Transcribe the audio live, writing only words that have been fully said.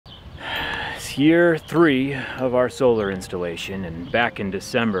It's year 3 of our solar installation, and back in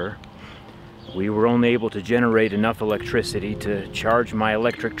December, we were only able to generate enough electricity to charge my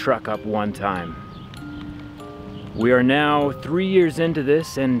electric truck up one time. We are now 3 years into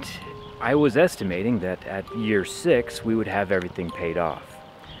this, and I was estimating that at year 6 we would have everything paid off.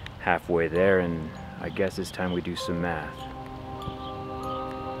 Halfway there, and I guess it's time we do some math.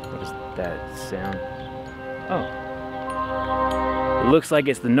 What is that sound? Oh. It looks like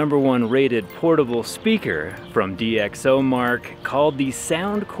it's the #1 rated portable speaker from DxOMark called the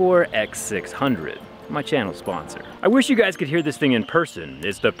Soundcore X600, my channel sponsor. I wish you guys could hear this thing in person.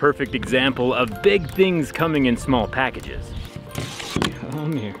 It's the perfect example of big things coming in small packages.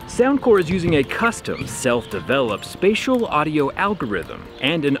 Come here. Soundcore is using a custom, self-developed spatial audio algorithm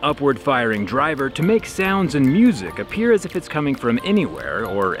and an upward-firing driver to make sounds and music appear as if it's coming from anywhere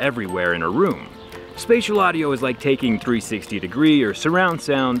or everywhere in a room. Spatial audio is like taking 360-degree or surround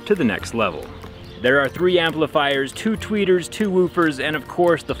sound to the next level. There are 3 amplifiers, 2 tweeters, 2 woofers, and of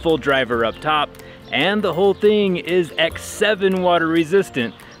course the full driver up top, and the whole thing is X7 water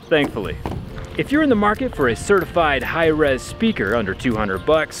resistant, thankfully. If you're in the market for a certified high-res speaker under 200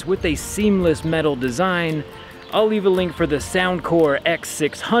 bucks with a seamless metal design, I'll leave a link for the Soundcore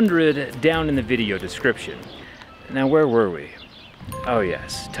X600 down in the video description. Now, where were we? Oh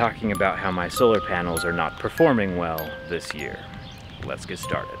yes, talking about how my solar panels are not performing well this year. Let's get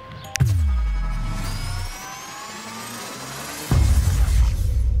started.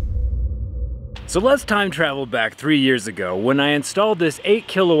 So let's time travel back 3 years ago when I installed this 8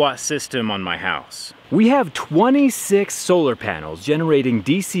 kilowatt system on my house. We have 26 solar panels generating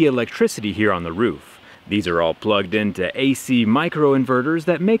DC electricity here on the roof. These are all plugged into AC microinverters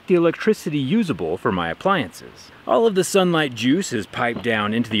that make the electricity usable for my appliances. All of the sunlight juice is piped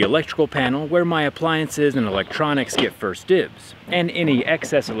down into the electrical panel where my appliances and electronics get first dibs, and any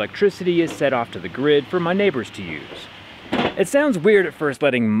excess electricity is set off to the grid for my neighbors to use. It sounds weird at first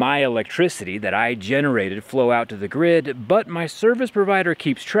letting my electricity that I generated flow out to the grid, but my service provider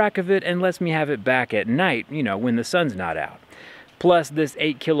keeps track of it and lets me have it back at night, when the sun's not out. Plus, this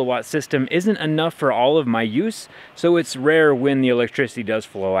 8 kilowatt system isn't enough for all of my use, so it's rare when the electricity does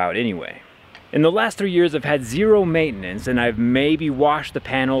flow out anyway. In the last 3 years, I've had 0 maintenance, and I've maybe washed the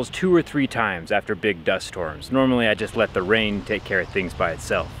panels 2 or 3 times after big dust storms. Normally, I just let the rain take care of things by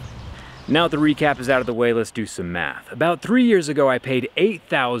itself. Now that the recap is out of the way, let's do some math. About 3 years ago, I paid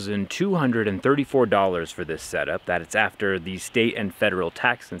 $8,234 for this setup. That is after the state and federal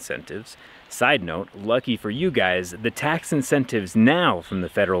tax incentives. Side note, lucky for you guys, the tax incentives now from the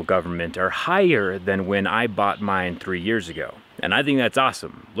federal government are higher than when I bought mine 3 years ago. And I think that's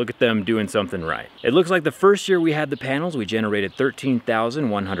awesome. Look at them doing something right. It looks like the first year we had the panels, we generated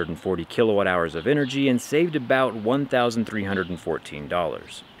 13,140 kilowatt hours of energy and saved about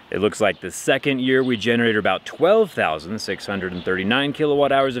 $1,314. It looks like the second year we generated about 12,639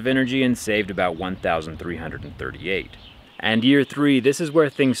 kilowatt hours of energy and saved about 1,338. And year 3, this is where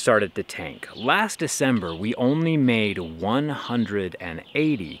things started to tank. Last December, we only made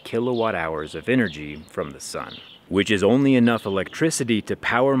 180 kilowatt hours of energy from the sun, which is only enough electricity to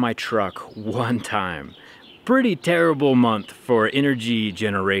power my truck one time. Pretty terrible month for energy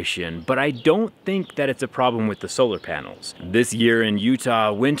generation, but I don't think that it's a problem with the solar panels. This year in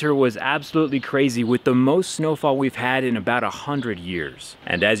Utah, winter was absolutely crazy with the most snowfall we've had in about 100 years.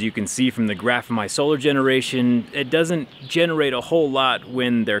 And as you can see from the graph of my solar generation, it doesn't generate a whole lot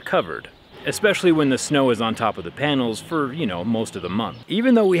when they're covered, especially when the snow is on top of the panels for, most of the month.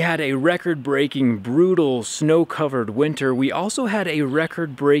 Even though we had a record-breaking, brutal, snow-covered winter, we also had a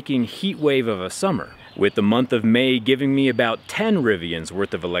record-breaking heat wave of a summer, with the month of May giving me about 10 Rivians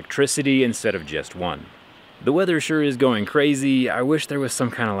worth of electricity instead of just 1. The weather sure is going crazy. I wish there was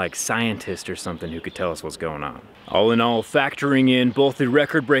some kind of scientist or something who could tell us what's going on. All in all, factoring in both the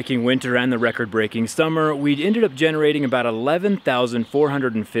record-breaking winter and the record-breaking summer, we ended up generating about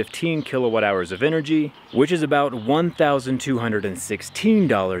 11,415 kilowatt hours of energy, which is about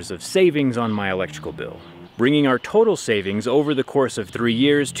 $1,216 of savings on my electrical bill, bringing our total savings over the course of 3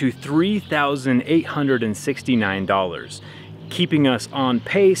 years to $3,869, keeping us on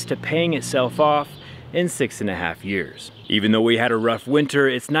pace to paying itself off in 6.5 years. Even though we had a rough winter,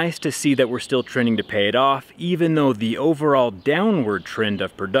 it's nice to see that we're still trending to pay it off, even though the overall downward trend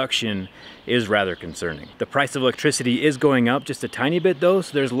of production is rather concerning. The price of electricity is going up just a tiny bit though,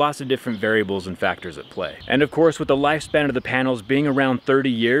 so there's lots of different variables and factors at play. And of course, with the lifespan of the panels being around 30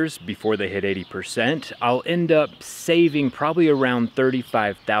 years before they hit 80%, I'll end up saving probably around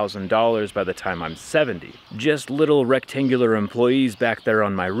 $35,000 by the time I'm 70. Just little rectangular employees back there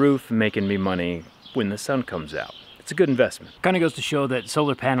on my roof making me money when the sun comes out. It's it's a good investment. Kind of goes to show that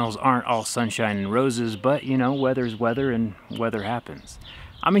solar panels aren't all sunshine and roses, but you know, weather's weather and weather happens.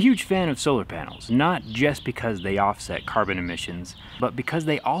 I'm a huge fan of solar panels, not just because they offset carbon emissions, but because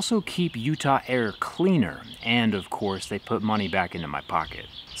they also keep Utah air cleaner, and of course they put money back into my pocket.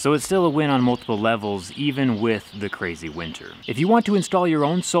 So it's still a win on multiple levels, even with the crazy winter. If you want to install your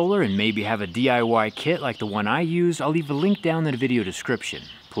own solar and maybe have a DIY kit like the one I used, I'll leave a link down in the video description.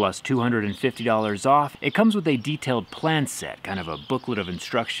 Plus $250 off. It comes with a detailed plan set, kind of a booklet of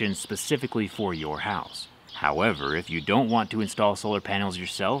instructions specifically for your house. However, if you don't want to install solar panels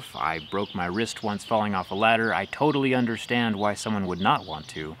yourself, I broke my wrist once falling off a ladder, I totally understand why someone would not want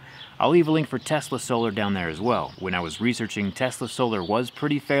to. I'll leave a link for Tesla Solar down there as well. When I was researching, Tesla Solar was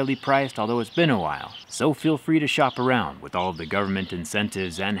pretty fairly priced, although it's been a while. So feel free to shop around. With all of the government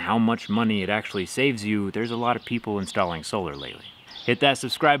incentives and how much money it actually saves you, there's a lot of people installing solar lately. Hit that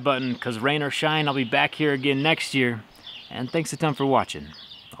subscribe button, cause rain or shine, I'll be back here again next year. And thanks a ton for watching.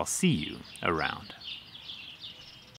 I'll see you around.